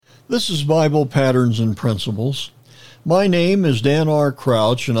This is Bible Patterns and Principles. My name is Dan R.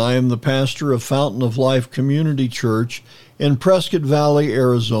 Crouch, and I am the pastor of Fountain of Life Community Church in Prescott Valley,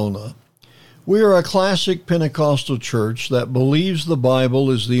 Arizona. We are a classic Pentecostal church that believes the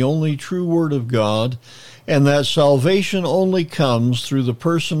Bible is the only true Word of God and that salvation only comes through the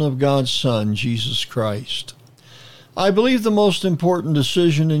person of God's Son, Jesus Christ. I believe the most important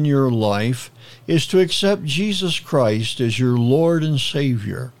decision in your life is to accept Jesus Christ as your Lord and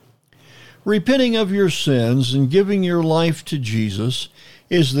Savior. Repenting of your sins and giving your life to Jesus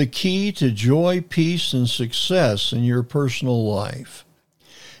is the key to joy, peace, and success in your personal life.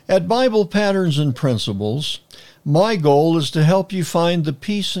 At Bible Patterns and Principles, my goal is to help you find the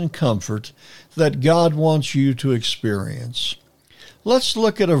peace and comfort that God wants you to experience. Let's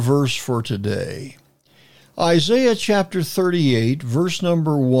look at a verse for today. Isaiah chapter 38, verse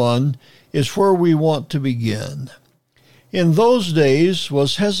number 1, is where we want to begin. In those days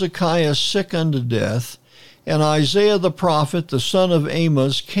was Hezekiah sick unto death, and Isaiah the prophet, the son of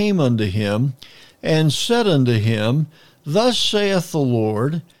Amos, came unto him, and said unto him, Thus saith the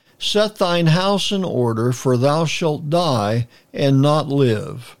Lord, Set thine house in order, for thou shalt die, and not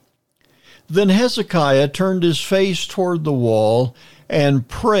live. Then Hezekiah turned his face toward the wall, and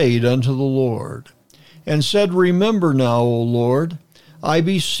prayed unto the Lord, and said, Remember now, O Lord, I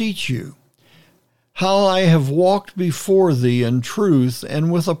beseech you, how I have walked before thee in truth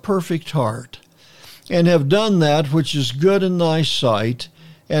and with a perfect heart, and have done that which is good in thy sight.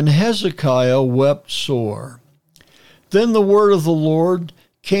 And Hezekiah wept sore. Then the word of the Lord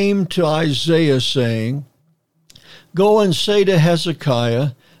came to Isaiah, saying, Go and say to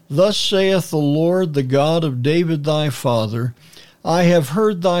Hezekiah, Thus saith the Lord, the God of David thy father, I have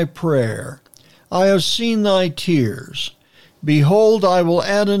heard thy prayer, I have seen thy tears. Behold, I will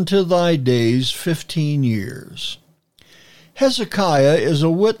add unto thy days 15 years. Hezekiah is a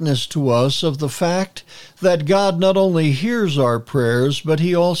witness to us of the fact that God not only hears our prayers, but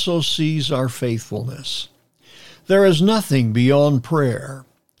he also sees our faithfulness. There is nothing beyond prayer.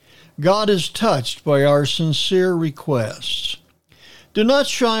 God is touched by our sincere requests. Do not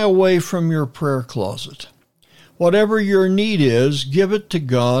shy away from your prayer closet. Whatever your need is, give it to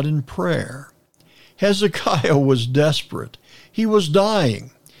God in prayer. Hezekiah was desperate. He was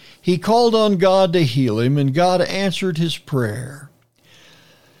dying. He called on God to heal him, and God answered his prayer.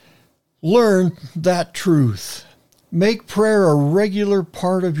 Learn that truth. Make prayer a regular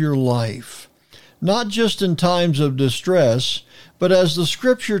part of your life, not just in times of distress, but as the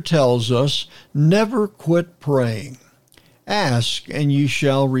Scripture tells us, never quit praying. Ask, and ye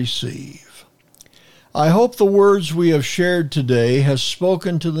shall receive. I hope the words we have shared today has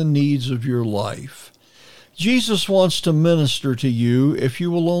spoken to the needs of your life. Jesus wants to minister to you if you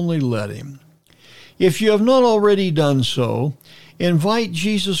will only let him. If you have not already done so, invite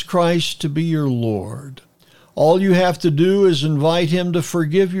Jesus Christ to be your Lord. All you have to do is invite him to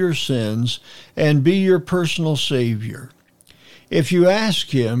forgive your sins and be your personal Savior. If you ask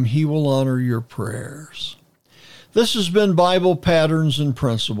him, he will honor your prayers. This has been Bible Patterns and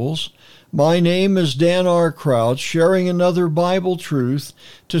Principles. My name is Dan R. Crouch, sharing another Bible truth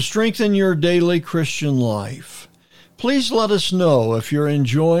to strengthen your daily Christian life. Please let us know if you're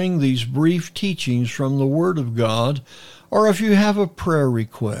enjoying these brief teachings from the Word of God, or if you have a prayer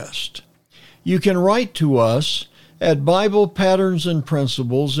request. You can write to us at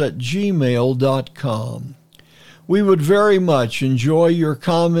BiblePatternsandPrinciples@gmail.com. We would very much enjoy your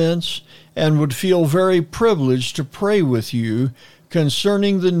comments and would feel very privileged to pray with you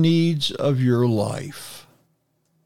concerning the needs of your life.